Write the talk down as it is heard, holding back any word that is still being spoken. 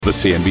The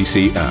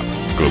CNBC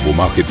app. Global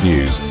market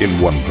news in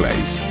one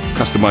place.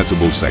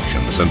 Customizable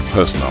sections and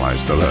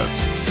personalized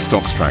alerts.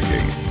 Stocks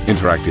tracking,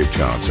 interactive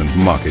charts and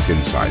market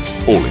insights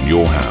all in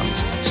your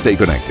hands. Stay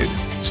connected.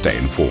 Stay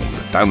informed.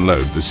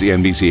 Download the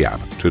CNBC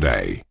app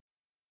today.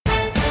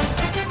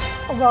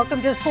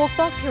 Welcome to Squawk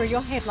Box. Here are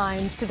your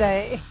headlines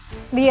today.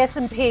 The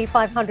S&P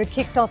 500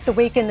 kicks off the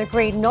week in the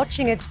green,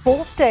 notching its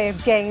fourth day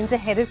of gains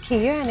ahead of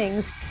key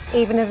earnings,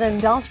 even as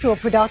industrial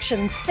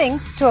production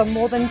sinks to a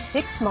more than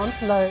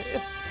 6-month low.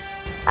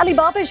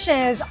 Alibaba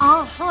shares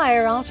are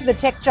higher after the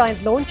tech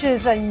giant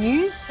launches a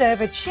new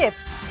server chip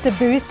to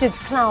boost its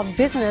cloud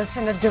business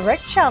in a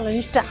direct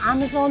challenge to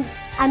Amazon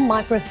and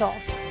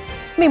Microsoft.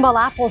 Meanwhile,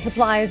 Apple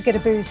suppliers get a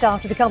boost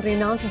after the company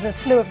announces a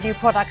slew of new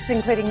products,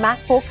 including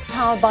MacBooks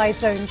powered by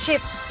its own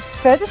chips,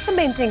 further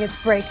cementing its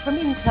break from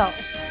Intel.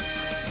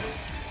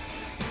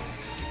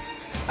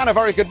 And a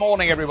very good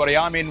morning, everybody.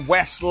 I'm in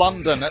West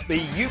London at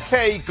the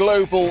UK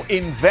Global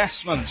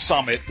Investment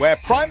Summit, where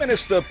Prime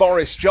Minister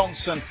Boris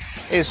Johnson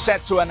is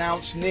set to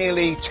announce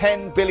nearly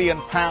 £10 billion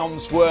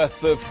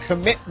worth of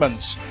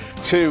commitments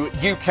to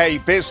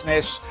UK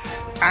business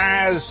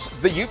as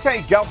the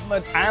UK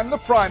government and the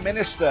Prime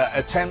Minister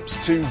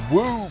attempts to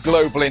woo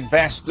global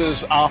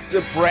investors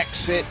after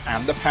Brexit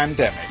and the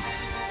pandemic.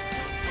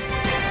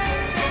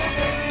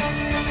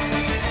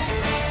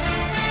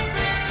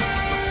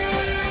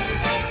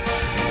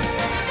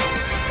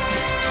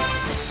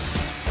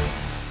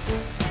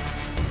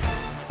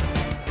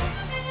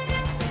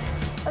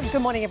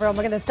 Good morning, everyone.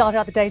 We're going to start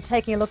out the day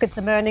taking a look at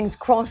some earnings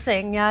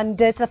crossing,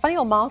 and it's a funny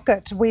old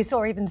market. We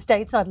saw even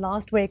stateside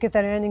last week that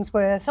earnings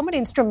were somewhat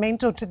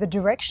instrumental to the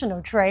direction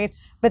of trade,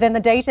 but then the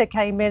data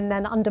came in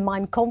and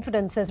undermined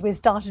confidence as we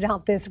started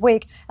out this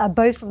week,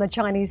 both from the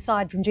Chinese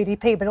side from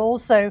GDP, but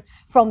also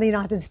from the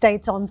United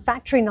States on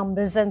factory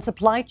numbers, and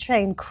supply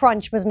chain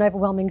crunch was an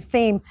overwhelming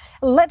theme.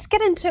 Let's get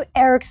into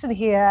Ericsson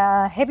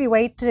here,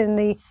 heavyweight in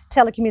the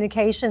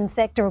telecommunications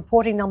sector,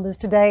 reporting numbers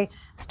today.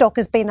 Stock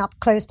has been up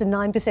close to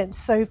 9%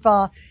 so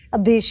far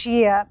this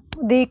year.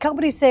 The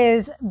company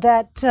says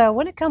that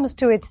when it comes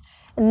to its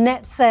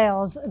net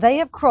sales, they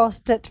have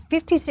crossed at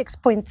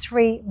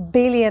 56.3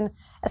 billion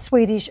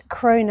Swedish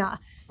krona.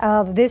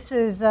 This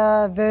is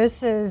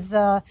versus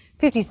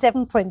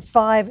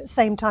 57.5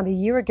 same time a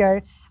year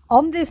ago.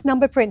 On this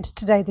number print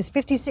today, this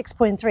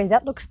 56.3,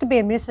 that looks to be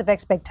a miss of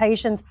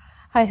expectations.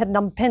 I had a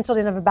number penciled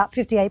in of about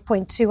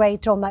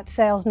 58.28 on that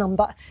sales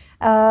number.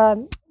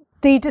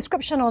 The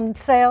description on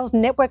sales,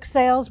 network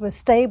sales, was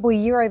stable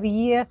year over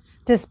year,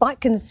 despite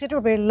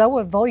considerably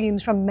lower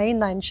volumes from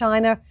mainland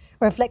China,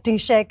 reflecting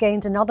share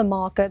gains in other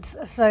markets.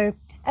 So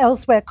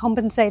elsewhere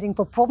compensating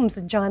for problems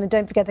in China.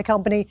 Don't forget the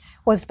company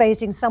was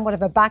facing somewhat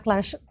of a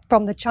backlash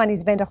from the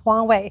Chinese vendor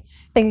Huawei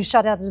being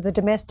shut out of the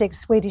domestic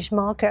Swedish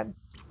market.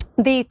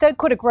 The third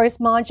quarter gross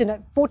margin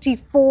at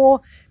 44%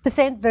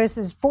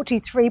 versus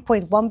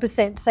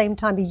 43.1% same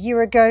time a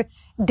year ago.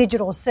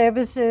 Digital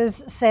services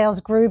sales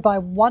grew by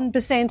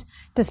 1%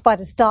 despite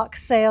a stark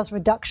sales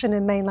reduction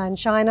in mainland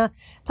China.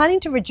 Planning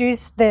to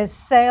reduce their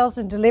sales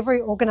and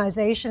delivery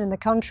organization in the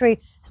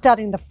country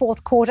starting the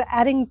fourth quarter,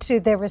 adding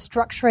to their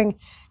restructuring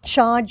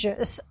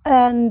charges.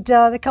 And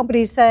the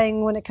company is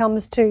saying when it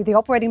comes to the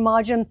operating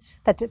margin,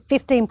 that's at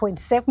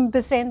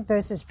 15.7%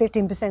 versus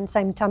 15%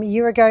 same time a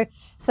year ago.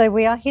 So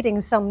we are hitting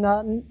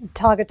some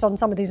targets on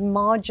some of these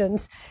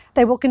margins.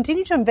 They will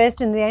continue to invest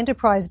in the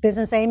enterprise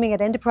business, aiming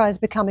at enterprise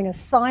becoming a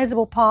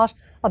sizable part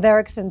of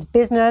Ericsson's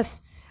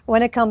business.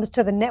 When it comes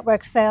to the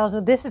network sales,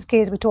 this is key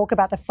as we talk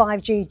about the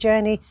 5G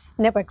journey.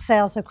 Network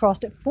sales have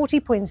crossed at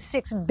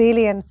 40.6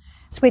 billion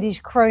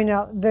Swedish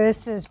krona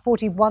versus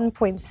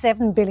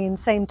 41.7 billion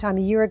same time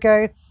a year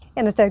ago.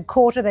 In the third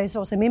quarter, they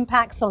saw some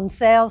impacts on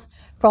sales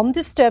from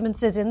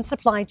disturbances in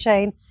supply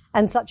chain,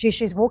 and such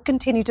issues will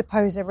continue to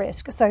pose a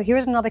risk. So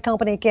here's another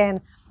company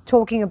again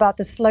talking about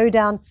the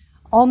slowdown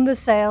on the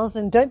sales,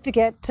 and don't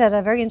forget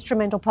a very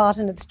instrumental part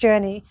in its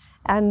journey,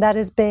 and that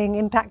is being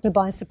impacted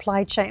by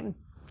supply chain.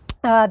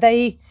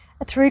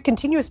 Through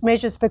continuous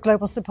measures for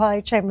global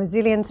supply chain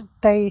resilience,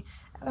 they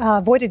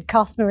avoided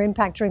customer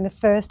impact during the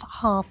first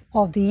half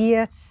of the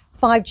year.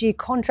 5G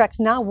contracts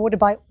now awarded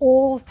by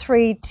all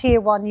three Tier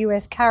 1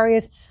 US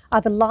carriers are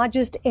the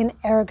largest in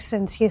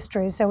Ericsson's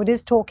history. So it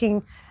is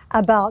talking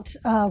about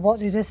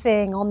what it is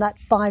saying on that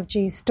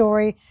 5G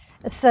story.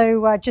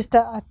 So just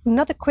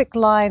another quick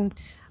line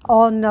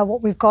on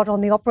what we've got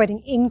on the operating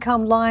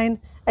income line.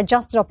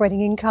 Adjusted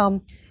operating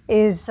income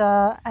is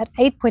at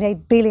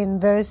 8.8 billion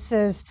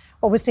versus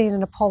what we're seeing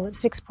in a poll at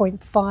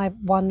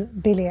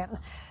 6.51 billion.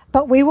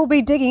 But we will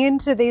be digging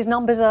into these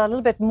numbers a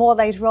little bit more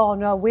later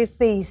on with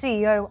the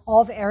CEO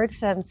of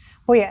Ericsson.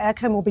 Boya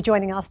Erkholm will be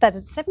joining us. That's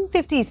at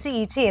 7:50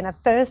 CET and a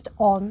first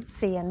on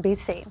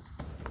CNBC.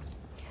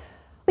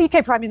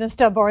 UK Prime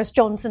Minister Boris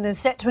Johnson is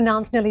set to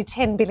announce nearly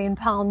 £10 billion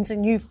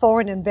in new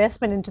foreign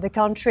investment into the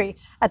country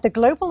at the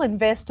Global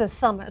Investor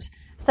Summit,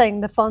 saying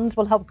the funds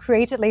will help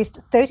create at least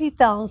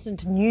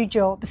 30,000 new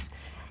jobs.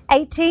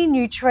 18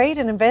 new trade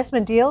and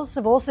investment deals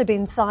have also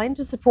been signed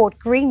to support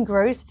green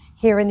growth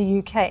here in the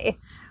UK.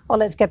 Well,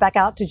 let's get back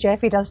out to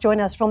Jeff. He does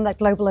join us from that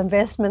Global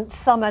Investment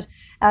Summit.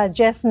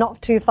 Jeff, not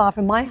too far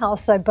from my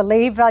house, I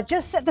believe.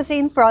 Just set the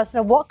scene for us.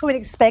 What can we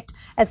expect?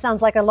 It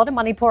sounds like a lot of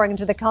money pouring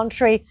into the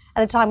country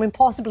at a time when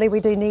possibly we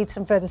do need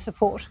some further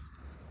support.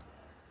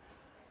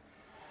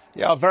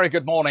 Yeah, very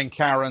good morning,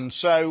 Karen.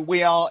 So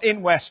we are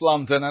in West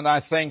London, and I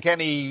think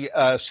any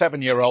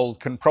 7-year-old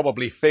can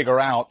probably figure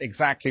out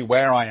exactly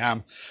where I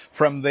am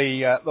from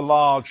the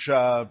large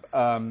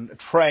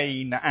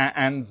train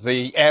and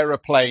the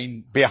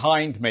aeroplane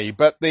behind me.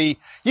 But the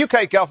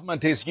UK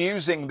government is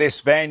using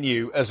this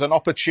venue as an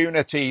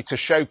opportunity to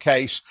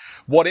showcase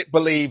what it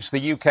believes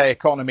the UK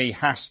economy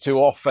has to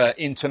offer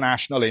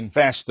international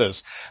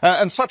investors.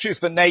 And such is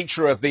the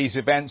nature of these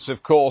events,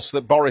 of course,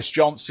 that Boris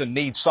Johnson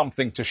needs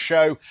something to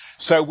show.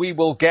 So we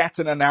will get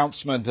an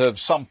announcement of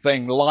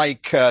something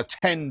like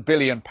 £10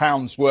 billion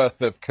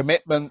worth of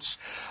commitments.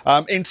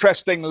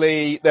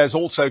 Interestingly, there's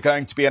also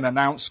going to be an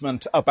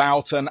announcement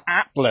about an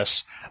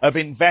atlas of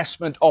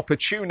investment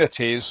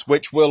opportunities,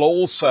 which will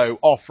also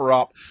offer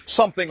up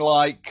something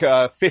like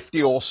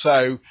 50 or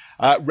so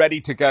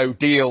ready-to-go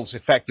deals,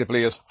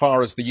 effectively, as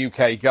far as the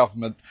UK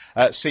government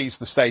sees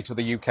the state of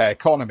the UK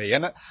economy.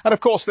 And of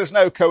course, there's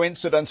no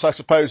coincidence, I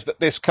suppose,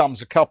 that this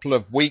comes a couple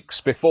of weeks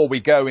before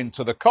we go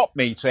into the COP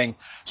meeting.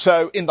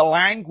 So in the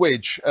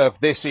language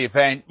of this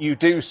event, you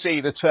do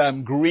see the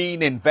term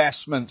green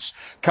investments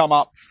come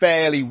up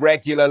fairly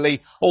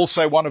regularly.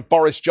 Also, one of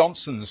Boris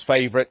Johnson's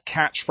favourite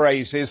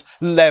catchphrases,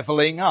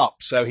 levelling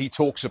up. So he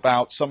talks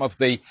about some of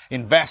the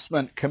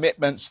investment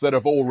commitments that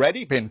have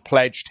already been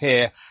pledged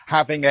here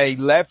having a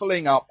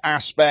levelling up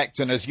aspect.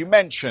 And as you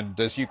mentioned,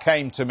 as you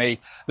came to me,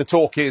 the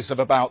talk is of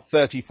about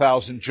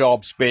 30,000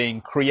 jobs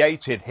being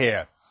created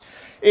here.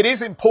 It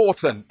is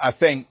important, I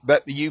think,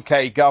 that the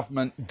UK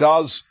government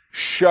does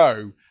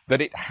show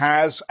that it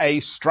has a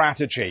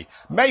strategy.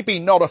 Maybe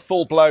not a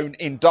full-blown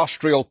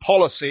industrial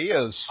policy,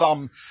 as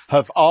some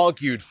have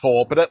argued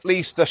for, but at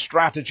least a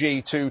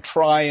strategy to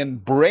try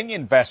and bring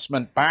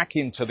investment back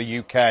into the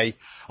UK,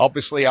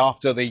 obviously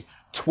after the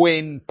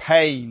twin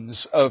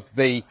pains of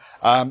the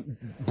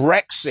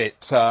Brexit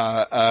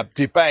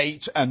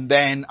debate, and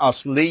then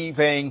us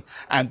leaving,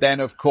 and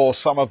then, of course,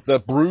 some of the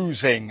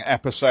bruising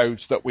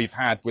episodes that we've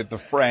had with the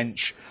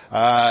French,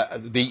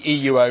 the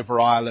EU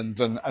over Ireland,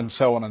 and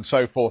so on and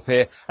so forth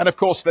here. And, of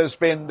course, there's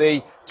been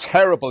the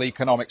terrible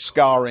economic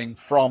scarring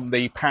from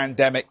the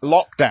pandemic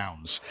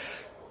lockdowns.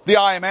 The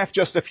IMF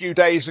just a few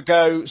days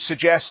ago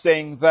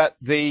suggesting that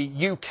the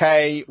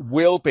UK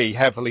will be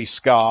heavily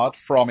scarred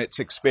from its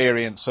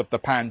experience of the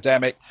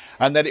pandemic,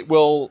 and that it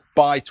will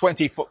by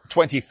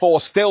 2024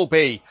 still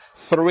be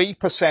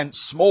 3%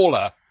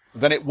 smaller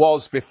than it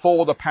was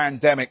before the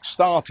pandemic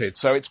started.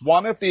 So it's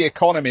one of the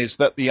economies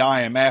that the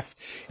IMF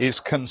is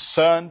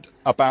concerned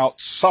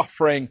about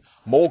suffering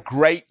more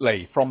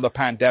greatly from the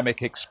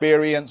pandemic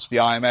experience. The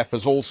IMF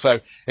has also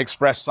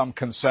expressed some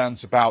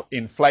concerns about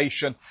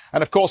inflation.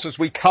 And of course, as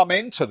we come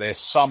into this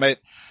summit,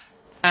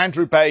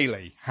 Andrew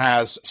Bailey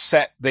has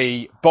set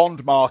the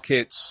bond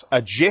markets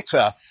a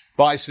jitter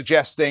by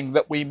suggesting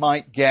that we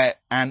might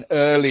get an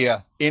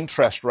earlier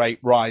interest rate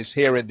rise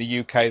here in the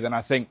UK than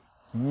I think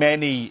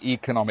many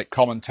economic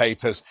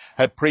commentators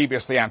had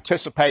previously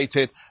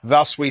anticipated.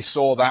 Thus, we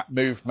saw that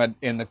movement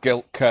in the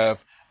gilt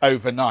curve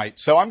overnight.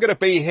 So I'm going to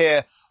be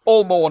here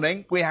all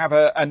morning. We have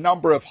a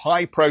number of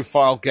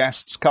high-profile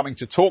guests coming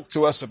to talk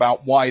to us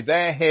about why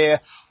they're here,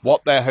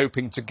 what they're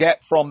hoping to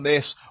get from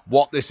this,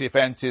 what this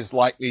event is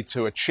likely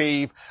to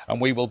achieve,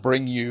 and we will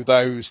bring you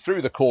those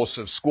through the course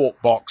of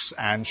Squawk Box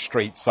and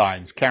Street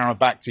Signs. Karen,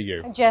 back to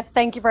you. Jeff,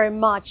 thank you very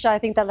much. I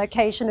think that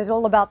location is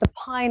all about the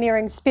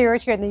pioneering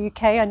spirit here in the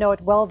UK. I know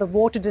it well. The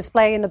water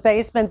display in the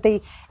basement,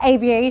 the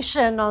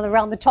aviation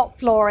around the top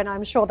floor, and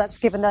I'm sure that's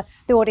given the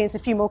audience a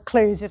few more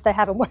clues if they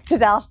haven't worked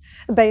it out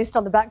based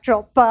on the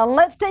backdrop.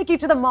 Let's take you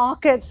to the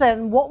markets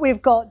and what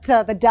we've got.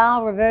 The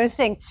Dow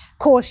reversing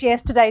course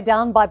yesterday,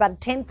 down by about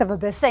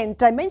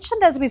 0.1%. I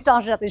mentioned as we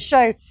started out this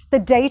show, the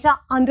data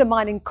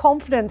undermining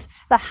confidence,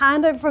 the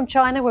handover from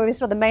China, where we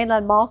saw the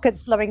mainland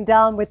markets slowing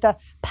down with the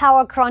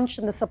power crunch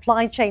and the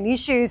supply chain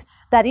issues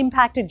that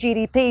impacted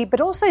GDP,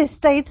 but also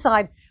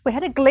stateside. We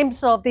had a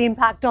glimpse of the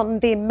impact on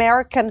the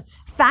American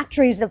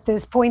factories at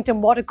this point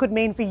and what it could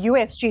mean for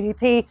US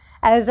GDP,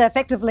 as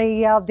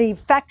effectively the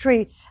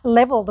factory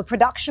level, the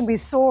production we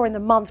saw in the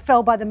month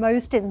fell by the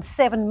most in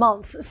 7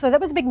 months. So that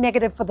was a big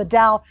negative for the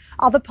Dow.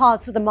 Other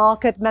parts of the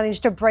market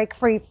managed to break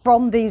free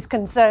from these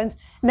concerns,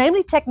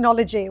 namely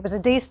technology. It was a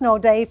decent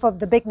old day for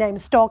the big name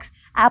stocks,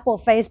 Apple,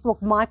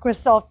 Facebook,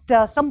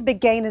 Microsoft, some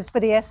big gainers for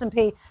the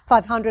S&P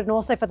 500 and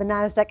also for the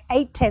Nasdaq,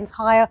 0.8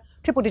 higher,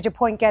 triple-digit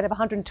point gain of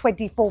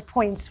 124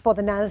 points for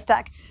the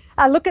Nasdaq.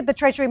 Look at the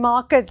Treasury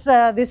markets.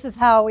 This is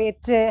how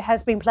it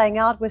has been playing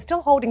out. We're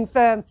still holding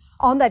firm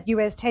on that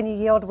US 10-year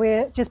yield.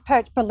 We're just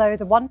perched below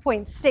the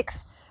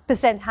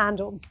 1.6%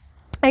 handle.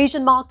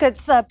 Asian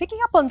markets picking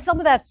up on some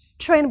of that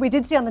trend we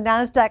did see on the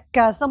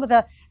Nasdaq. Some of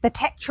the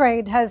tech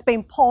trade has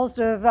been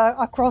positive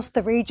across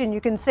the region.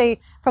 You can see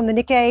from the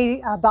Nikkei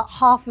about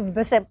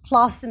 0.5%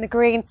 plus in the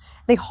green.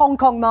 The Hong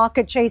Kong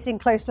market chasing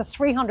close to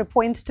 300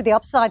 points to the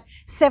upside,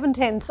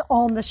 0.7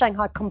 on the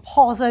Shanghai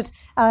Composite.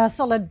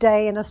 Solid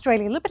day in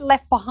Australia, a little bit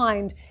left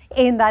behind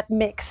in that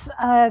mix.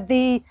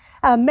 The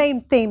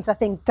main themes, I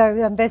think, though,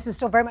 investors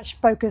still very much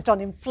focused on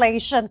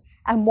inflation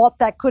and what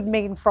that could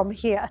mean from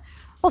here.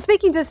 Well,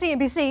 speaking to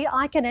CNBC,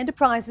 Icahn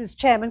Enterprises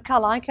Chairman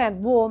Carl Icahn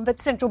warned that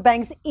central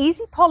banks'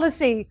 easy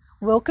policy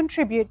will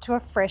contribute to a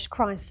fresh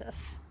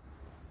crisis.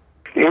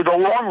 In the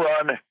long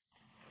run,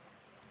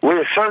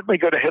 we're certainly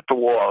going to hit the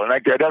wall. And I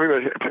get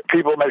everybody,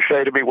 people may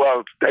say to me,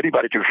 well,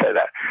 anybody can say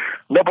that.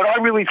 No, but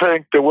I really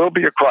think there will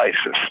be a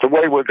crisis, the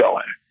way we're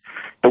going.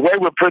 The way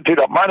we're printing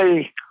up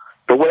money,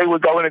 the way we're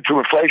going into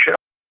inflation.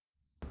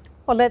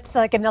 Well, let's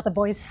get another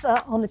voice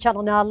on the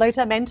channel now.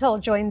 Lothar Mentel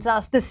joins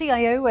us, the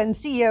CIO and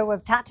CEO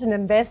of Tatton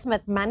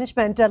Investment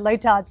Management.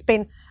 Lothar, it's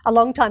been a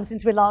long time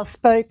since we last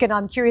spoke, and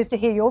I'm curious to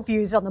hear your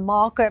views on the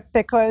market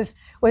because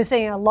we're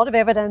seeing a lot of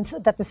evidence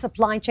that the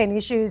supply chain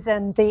issues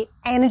and the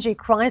energy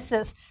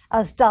crisis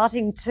are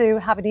starting to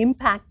have an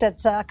impact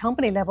at a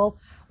company level.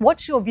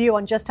 What's your view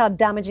on just how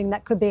damaging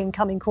that could be in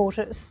coming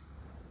quarters?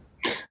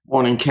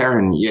 Morning,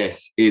 Karen.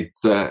 Yes,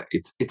 it's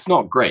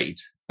not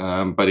great,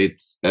 but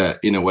it's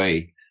in a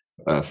way.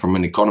 From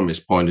an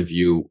economist's point of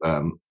view,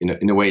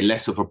 in a way,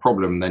 less of a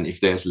problem than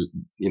if there's,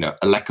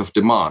 a lack of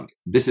demand.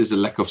 This is a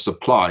lack of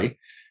supply,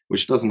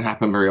 which doesn't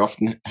happen very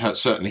often.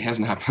 Certainly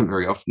hasn't happened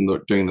very often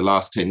during the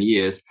last 10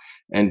 years.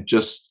 And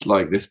just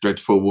like this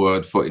dreadful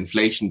word for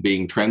inflation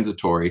being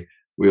transitory,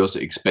 we also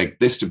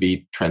expect this to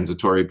be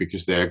transitory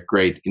because there are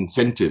great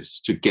incentives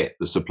to get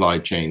the supply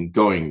chain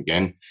going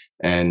again.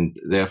 And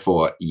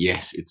therefore,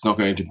 yes, it's not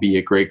going to be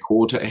a great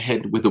quarter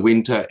ahead with the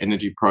winter,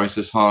 energy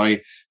prices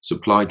high,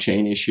 supply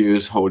chain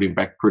issues holding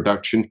back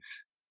production.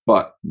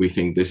 But we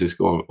think this is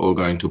all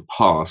going to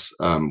pass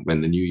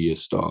when the new year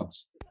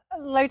starts.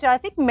 Lothar, I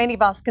think many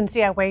of us can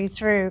see our way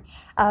through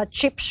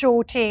chip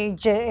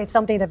shortage. It's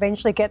something that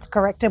eventually gets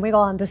corrected. We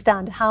all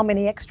understand how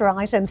many extra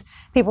items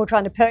people were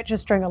trying to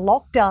purchase during a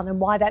lockdown and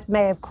why that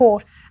may have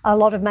caught a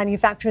lot of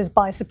manufacturers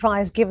by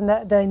surprise given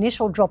the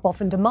initial drop-off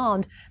in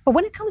demand. But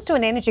when it comes to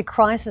an energy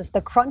crisis,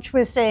 the crunch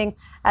we're seeing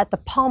at the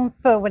pump,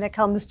 when it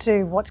comes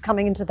to what's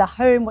coming into the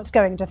home, what's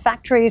going into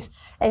factories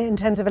in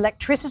terms of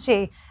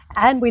electricity,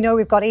 and we know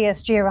we've got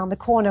ESG around the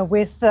corner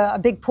with a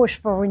big push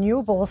for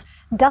renewables.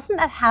 Doesn't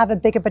that have a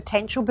bigger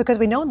potential? Because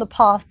we know in the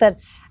past that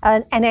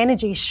an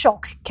energy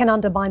shock can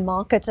undermine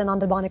markets and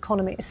undermine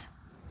economies.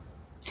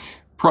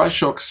 Price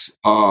shocks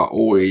are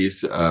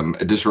always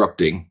a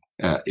disrupting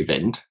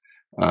event.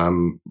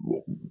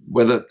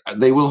 Whether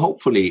they will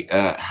hopefully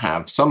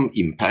have some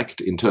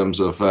impact in terms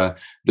of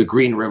the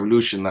green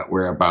revolution that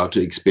we're about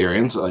to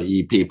experience,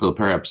 i.e. people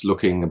perhaps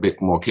looking a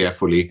bit more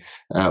carefully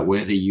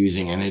where they're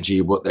using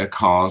energy, what their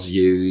cars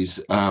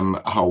use,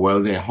 how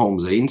well their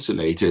homes are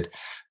insulated.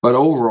 But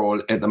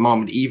overall, at the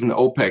moment, even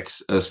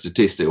OPEC's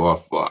statistic or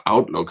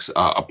outlooks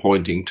are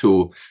pointing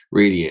to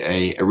really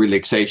a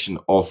relaxation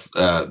of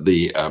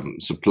the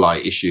supply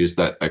issues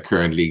that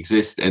currently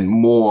exist and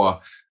more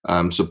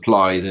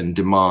supply than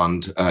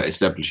demand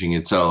establishing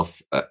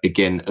itself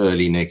again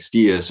early next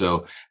year.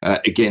 So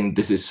again,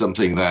 this is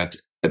something that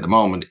at the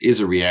moment is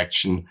a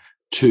reaction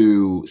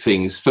to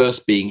things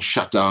first being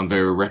shut down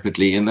very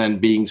rapidly and then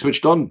being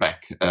switched on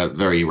back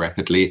very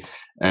rapidly.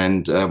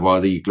 And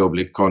while the global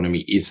economy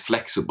is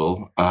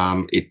flexible,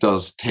 it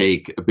does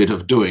take a bit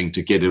of doing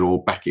to get it all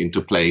back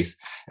into place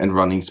and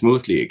running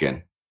smoothly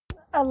again.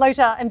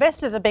 Lothar,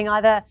 investors are being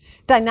either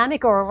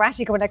dynamic or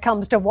erratic when it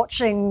comes to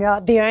watching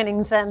the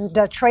earnings and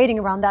trading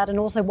around that, and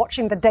also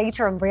watching the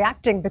data and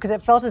reacting, because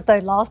it felt as though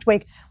last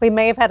week we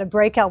may have had a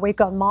breakout week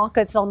on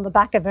markets on the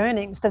back of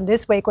earnings. Then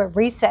this week we're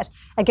reset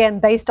again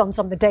based on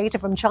some of the data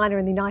from China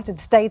and the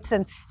United States,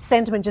 and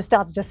sentiment just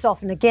started to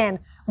soften again.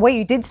 Where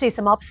you did see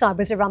some upside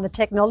was around the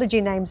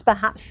technology names,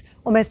 perhaps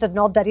almost a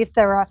nod that if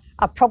there are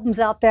problems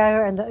out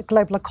there in the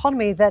global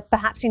economy, that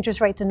perhaps interest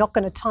rates are not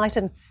going to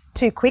tighten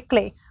too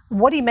quickly.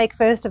 What do you make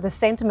first of the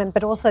sentiment,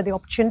 but also the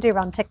opportunity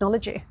around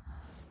technology?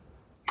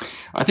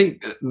 I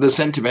think the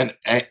sentiment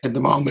at the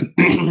moment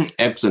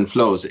ebbs and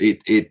flows.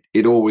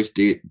 It always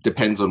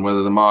depends on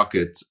whether the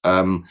markets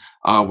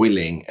are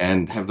willing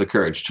and have the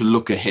courage to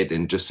look ahead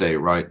and just say,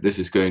 right, this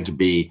is going to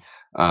be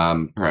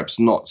perhaps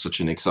not such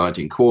an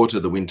exciting quarter.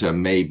 The winter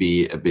may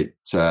be a bit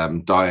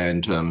dire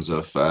in terms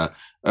of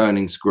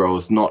earnings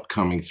growth not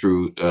coming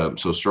through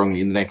so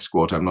strongly in the next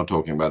quarter. I'm not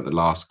talking about the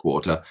last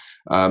quarter.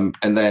 And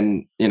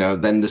then,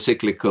 then the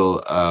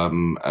cyclical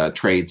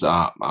trades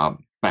are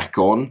back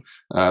on.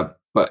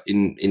 But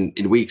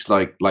in weeks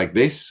like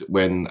this,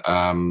 when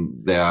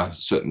there are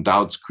certain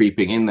doubts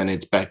creeping in, then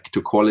it's back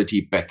to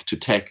quality, back to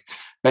tech,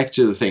 back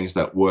to the things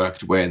that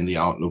worked when the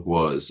outlook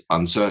was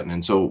uncertain.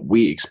 And so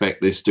we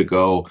expect this to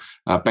go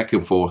back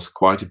and forth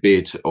quite a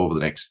bit over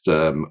the next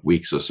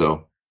weeks or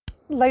so.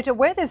 Later,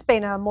 where there's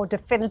been a more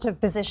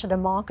definitive position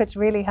in markets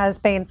really has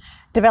been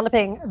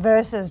developing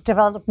versus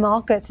developed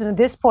markets. And at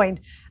this point,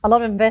 a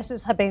lot of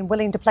investors have been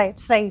willing to play it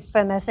safe,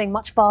 and they're seeing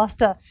much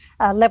faster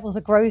levels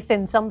of growth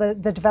in some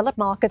of the developed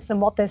markets than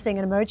what they're seeing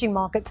in emerging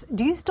markets.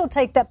 Do you still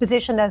take that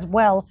position as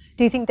well?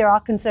 Do you think there are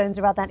concerns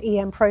about that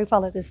EM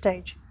profile at this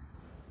stage?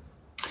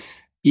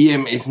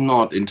 EM is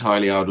not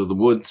entirely out of the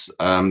woods,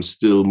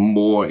 still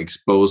more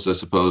exposed, I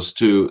suppose,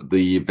 to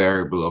the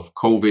variable of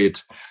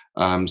COVID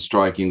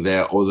striking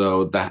there,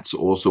 although that's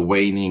also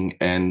waning.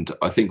 And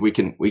I think we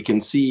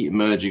can see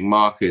emerging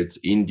markets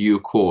in due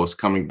course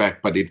coming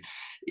back, but it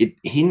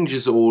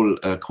hinges all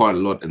quite a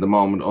lot at the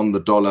moment on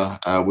the dollar.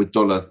 With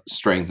dollar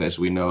strength, as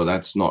we know,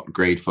 that's not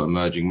great for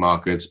emerging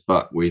markets,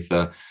 but with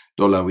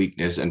dollar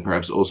weakness and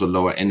perhaps also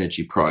lower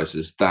energy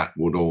prices, that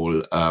would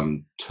all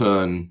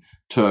turn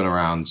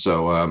around.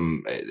 So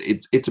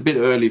it's a bit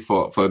early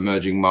for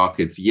emerging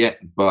markets yet,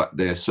 but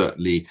there's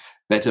certainly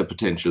better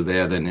potential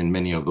there than in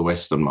many of the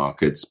Western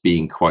markets,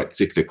 being quite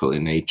cyclical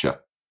in nature.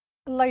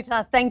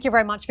 Lothar, thank you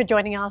very much for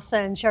joining us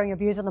and sharing your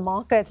views on the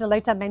markets.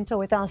 Lothar Mentor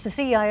with us, the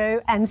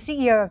CIO and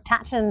CEO of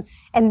Tatton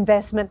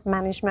Investment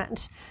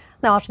Management.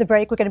 Now, after the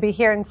break, we're going to be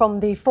hearing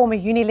from the former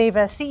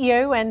Unilever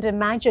CEO and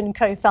Imagine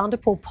co-founder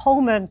Paul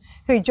Polman,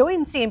 who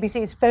joined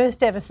CNBC's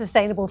first ever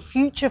Sustainable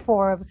Future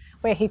Forum,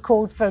 where he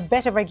called for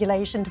better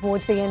regulation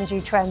towards the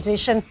energy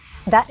transition.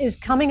 That is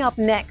coming up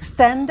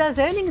next. And as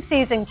earnings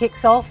season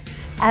kicks off,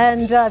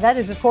 and that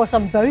is, of course,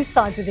 on both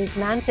sides of the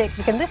Atlantic,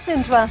 you can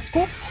listen to our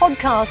Squawk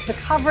podcast for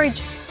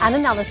coverage and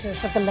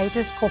analysis of the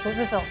latest corporate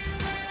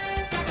results.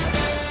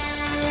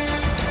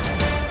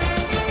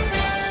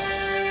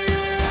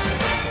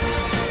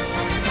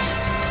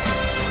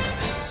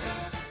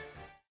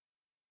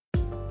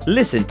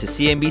 Listen to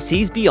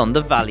CNBC's Beyond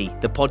the Valley,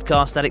 the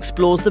podcast that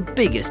explores the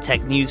biggest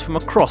tech news from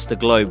across the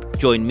globe.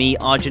 Join me,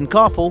 Arjun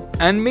Karpal.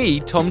 And me,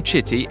 Tom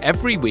Chitty,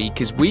 every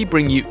week as we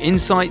bring you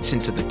insights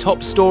into the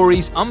top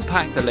stories,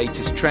 unpack the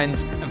latest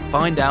trends, and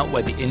find out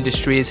where the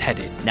industry is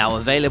headed. Now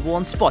available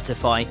on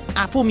Spotify,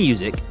 Apple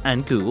Music,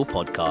 and Google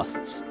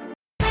Podcasts.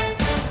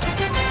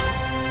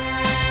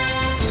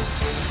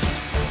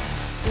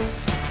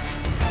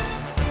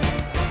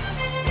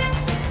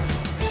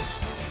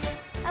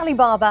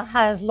 Alibaba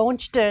has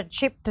launched a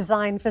chip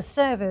designed for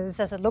servers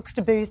as it looks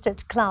to boost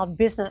its cloud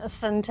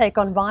business and take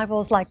on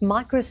rivals like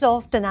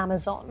Microsoft and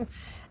Amazon.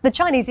 The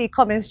Chinese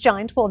e-commerce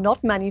giant will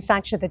not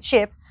manufacture the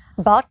chip,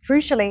 but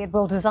crucially, it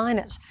will design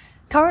it.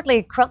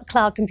 Currently,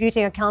 cloud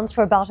computing accounts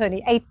for about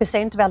only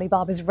 8% of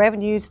Alibaba's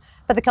revenues,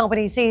 but the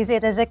company sees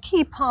it as a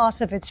key part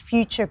of its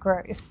future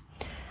growth.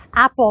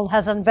 Apple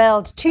has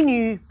unveiled 2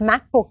 new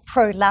MacBook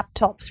Pro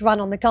laptops run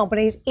on the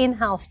company's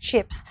in-house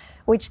chips,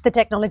 which the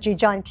technology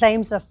giant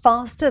claims are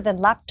faster than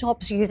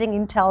laptops using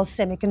Intel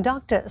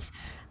semiconductors.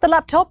 The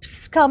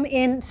laptops come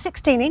in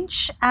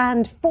 16-inch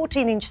and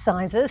 14-inch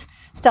sizes,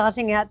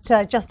 starting at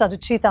just under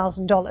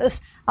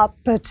 $2,000, up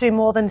to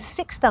more than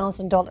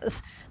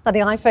 $6,000. Now, the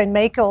iPhone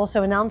maker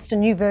also announced a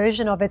new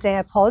version of its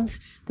AirPods.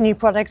 The new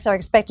products are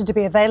expected to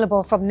be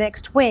available from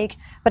next week,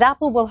 but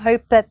Apple will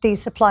hope that the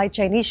supply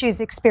chain issues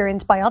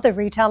experienced by other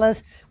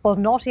retailers will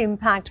not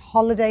impact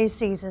holiday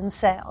season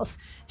sales.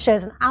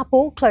 Shares in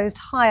Apple closed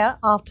higher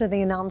after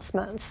the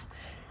announcements.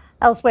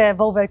 Elsewhere,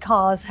 Volvo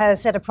Cars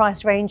has set a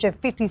price range of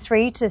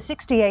 53 to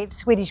 68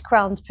 Swedish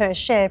crowns per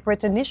share for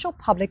its initial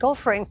public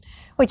offering,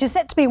 which is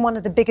set to be one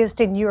of the biggest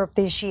in Europe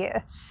this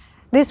year.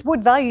 This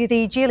would value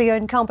the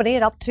Geely-owned company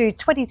at up to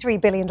 $23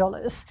 billion.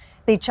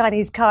 The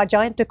Chinese car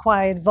giant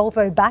acquired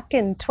Volvo back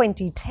in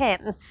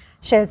 2010.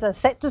 Shares are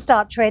set to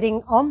start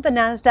trading on the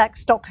Nasdaq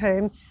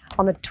Stockholm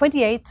on the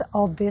 28th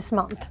of this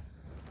month.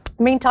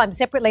 Meantime,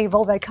 separately,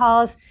 Volvo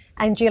Cars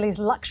and Geely's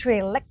luxury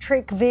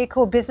electric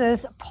vehicle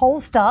business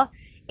Polestar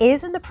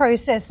is in the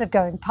process of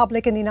going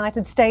public in the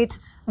United States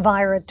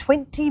via a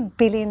 $20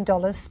 billion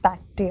SPAC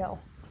deal.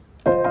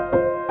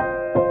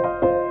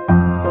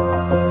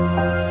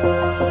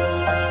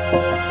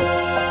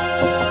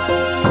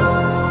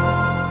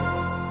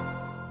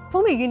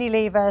 Former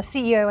Unilever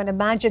CEO and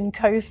Imagine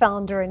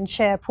co-founder and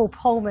chair Paul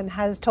Polman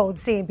has told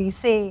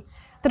CNBC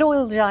that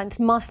oil giants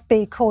must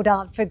be called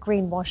out for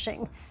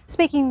greenwashing.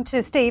 Speaking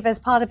to Steve as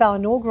part of our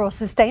inaugural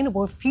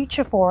Sustainable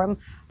Future Forum,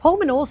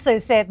 Polman also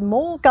said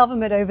more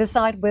government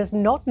oversight was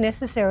not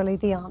necessarily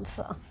the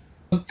answer.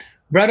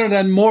 Rather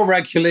than more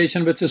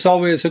regulation, which is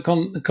always a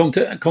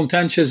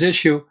contentious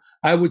issue,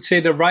 I would say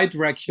the right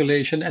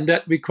regulation, and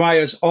that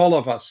requires all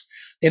of us.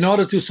 In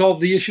order to solve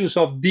the issues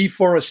of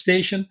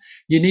deforestation,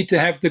 you need to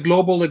have the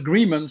global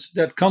agreements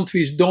that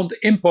countries don't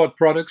import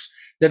products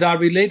that are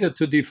related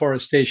to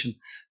deforestation.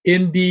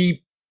 In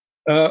the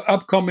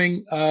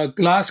upcoming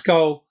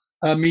Glasgow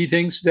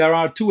meetings, there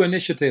are 2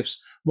 initiatives.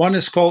 One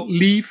is called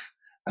LEAF,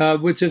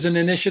 which is an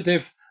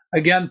initiative,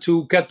 again,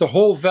 to get the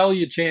whole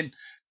value chain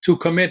to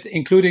commit,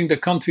 including the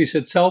countries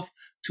itself,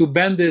 to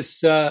ban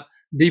this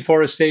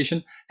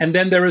deforestation. And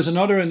then there is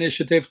another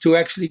initiative to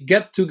actually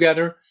get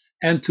together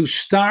and to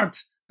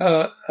start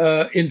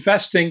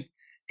investing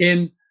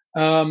in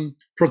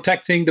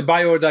protecting the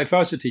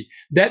biodiversity.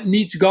 That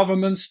needs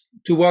governments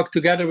to work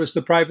together with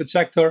the private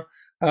sector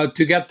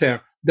to get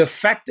there. The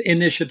FACT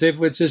initiative,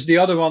 which is the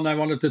other one I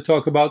wanted to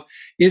talk about,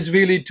 is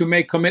really to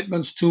make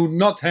commitments to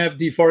not have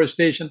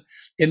deforestation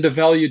in the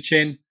value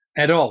chain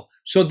at all.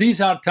 So these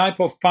are type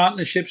of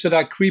partnerships that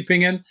are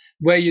creeping in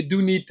where you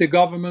do need the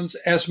governments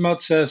as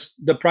much as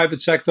the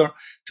private sector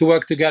to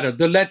work together.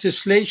 The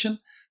legislation,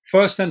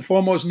 first and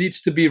foremost,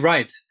 needs to be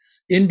right.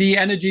 In the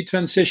energy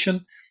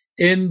transition,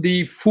 in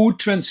the food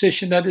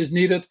transition that is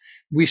needed,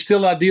 we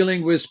still are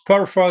dealing with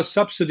perverse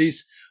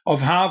subsidies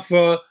of half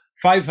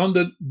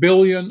 500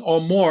 billion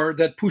or more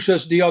that push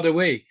us the other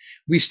way.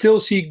 We still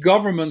see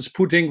governments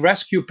putting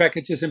rescue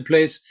packages in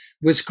place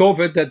with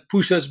COVID that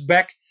push us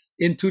back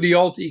into the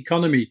old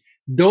economy.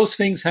 Those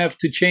things have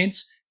to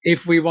change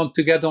if we want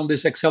to get on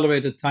this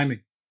accelerated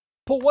timing.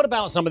 Paul, what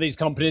about some of these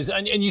companies?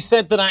 And you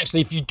said that actually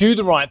if you do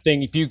the right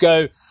thing, if you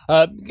go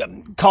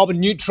carbon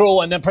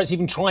neutral and then perhaps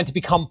even trying to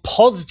become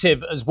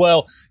positive as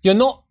well, you're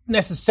not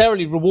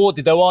necessarily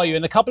rewarded though, are you?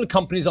 And a couple of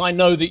companies I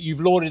know that you've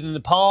lauded in the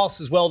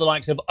past as well, the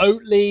likes of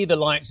Oatly, the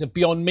likes of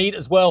Beyond Meat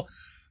as well.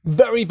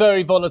 Very,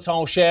 very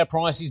volatile share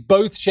prices,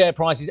 both share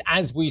prices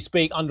as we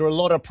speak under a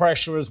lot of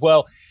pressure as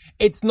well.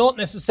 It's not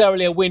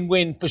necessarily a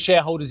win-win for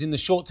shareholders in the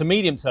short to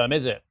medium term,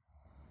 is it?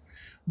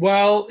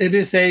 Well, it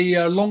is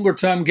a longer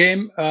term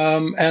game.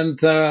 And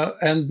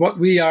what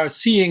we are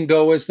seeing,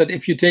 though, is that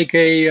if you take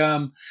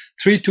a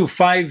 3 to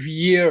 5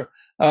 year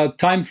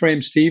time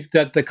frame, Steve,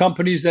 that the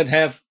companies that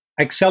have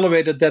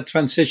accelerated that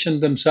transition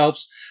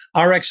themselves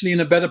are actually in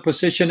a better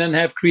position and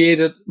have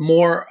created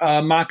more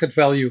market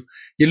value.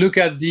 You look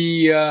at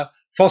the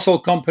fossil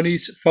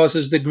companies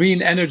versus the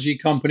green energy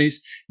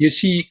companies, you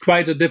see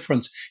quite a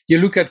difference. You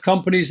look at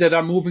companies that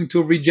are moving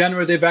to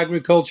regenerative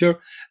agriculture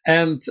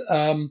and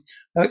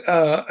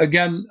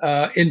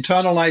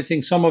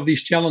internalizing some of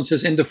these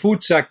challenges in the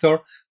food sector,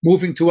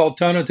 moving to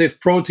alternative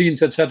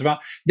proteins, etc.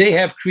 They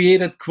have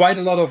created quite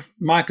a lot of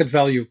market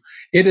value.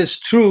 It is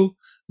true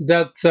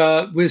that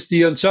with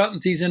the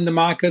uncertainties in the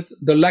market,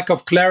 the lack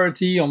of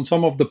clarity on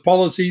some of the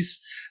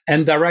policies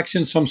and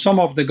directions from some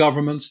of the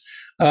governments,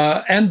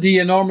 and the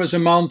enormous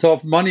amount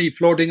of money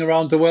floating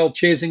around the world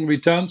chasing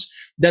returns,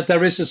 that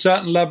there is a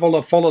certain level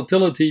of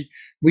volatility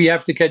we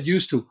have to get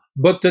used to.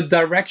 But the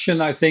direction,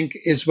 I think,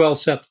 is well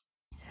set.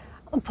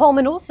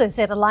 Pullman also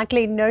said a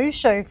likely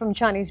no-show from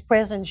Chinese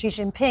President Xi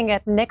Jinping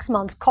at next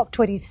month's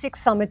COP26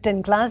 summit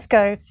in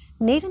Glasgow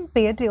needn't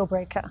be a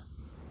deal-breaker.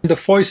 The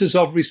voices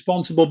of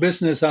responsible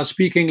business are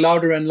speaking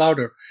louder and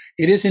louder.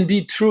 It is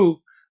indeed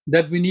true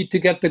that we need to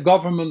get the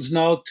governments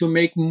now to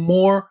make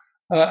more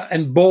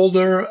and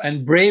bolder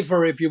and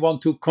braver, if you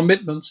want to,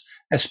 commitments,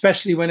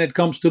 especially when it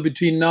comes to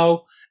between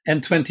now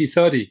and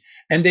 2030.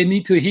 And they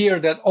need to hear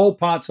that all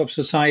parts of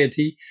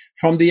society,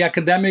 from the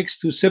academics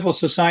to civil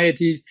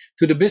society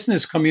to the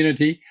business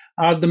community,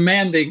 are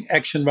demanding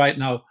action right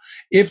now.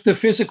 If the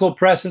physical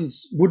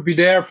presence would be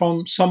there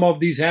from some of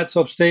these heads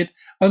of state,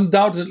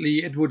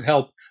 undoubtedly it would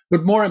help.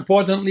 But more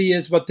importantly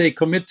is what they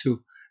commit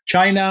to.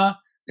 China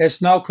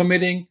is now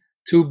committing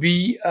to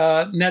be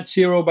net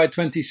zero by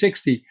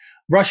 2060.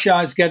 Russia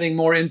is getting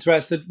more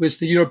interested with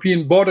the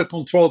European border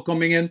control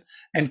coming in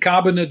and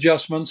carbon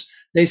adjustments.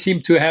 They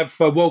seem to have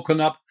woken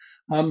up.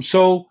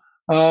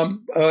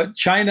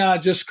 China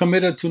just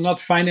committed to not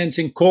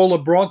financing coal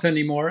abroad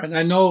anymore. And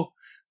I know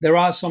there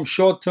are some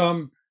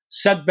short-term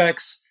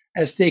setbacks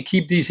as they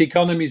keep these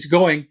economies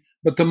going.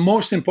 But the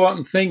most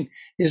important thing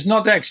is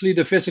not actually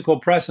the physical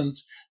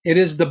presence. It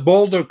is the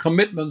bolder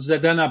commitments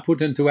that then are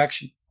put into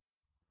action.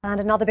 And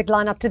another big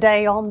lineup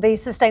today on the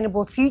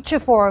Sustainable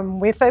Future Forum.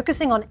 We're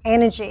focusing on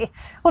energy.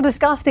 We'll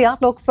discuss the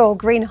outlook for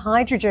green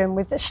hydrogen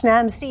with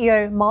Snam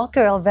CEO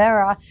Marco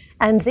Alvera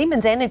and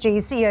Siemens Energy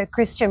CEO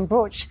Christian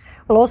Bruch.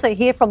 We'll also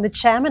hear from the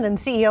chairman and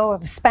CEO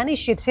of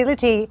Spanish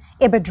utility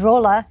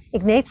Iberdrola.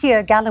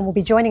 Ignacio Gallen will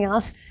be joining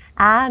us.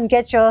 And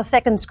get your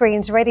second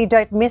screens ready.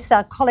 Don't miss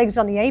our colleagues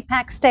on the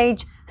APAC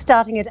stage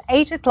starting at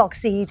 8 o'clock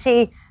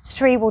CET.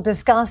 Sri will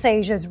discuss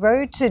Asia's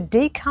road to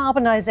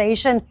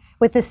decarbonisation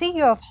with the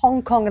CEO of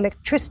Hong Kong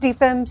electricity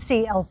firm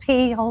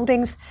CLP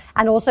Holdings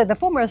and also the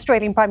former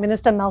Australian Prime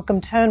Minister Malcolm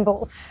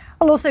Turnbull.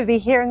 We'll also be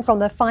hearing from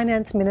the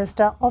Finance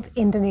Minister of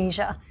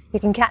Indonesia. You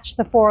can catch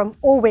the forum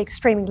all week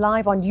streaming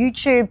live on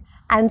YouTube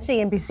and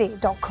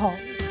cnbc.com.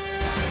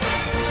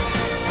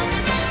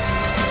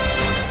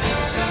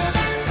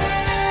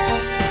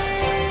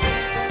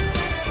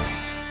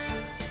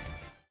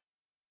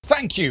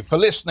 Thank you for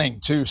listening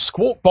to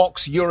Squawk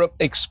Box Europe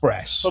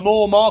Express. For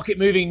more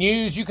market-moving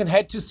news, you can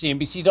head to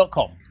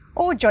cnbc.com.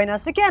 Or join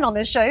us again on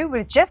the show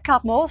with Jeff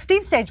Cutmore,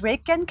 Steve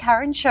Sedgwick and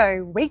Karen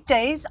Cho,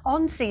 weekdays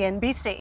on CNBC.